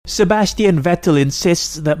Sebastian Vettel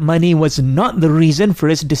insists that money was not the reason for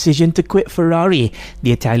his decision to quit Ferrari.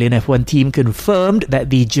 The Italian F1 team confirmed that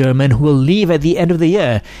the German will leave at the end of the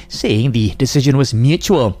year, saying the decision was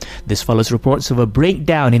mutual. This follows reports of a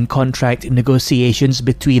breakdown in contract negotiations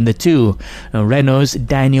between the two. Renault's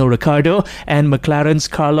Daniel Ricciardo and McLaren's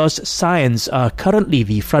Carlos Sainz are currently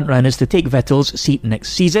the frontrunners to take Vettel's seat next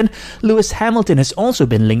season. Lewis Hamilton has also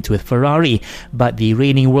been linked with Ferrari, but the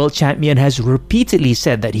reigning world champion has repeatedly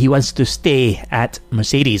said that he wants to stay at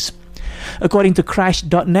Mercedes. According to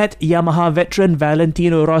Crash.net, Yamaha veteran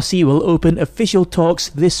Valentino Rossi will open official talks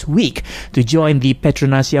this week to join the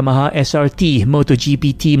Petronas Yamaha SRT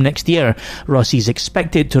MotoGP team next year. Rossi is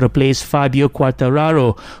expected to replace Fabio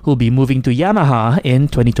Quartararo, who'll be moving to Yamaha in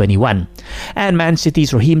 2021. And Man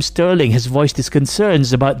City's Raheem Sterling has voiced his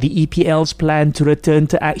concerns about the EPL's plan to return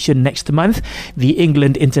to action next month. The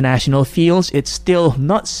England international feels it's still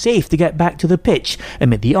not safe to get back to the pitch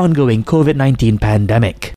amid the ongoing COVID-19 pandemic.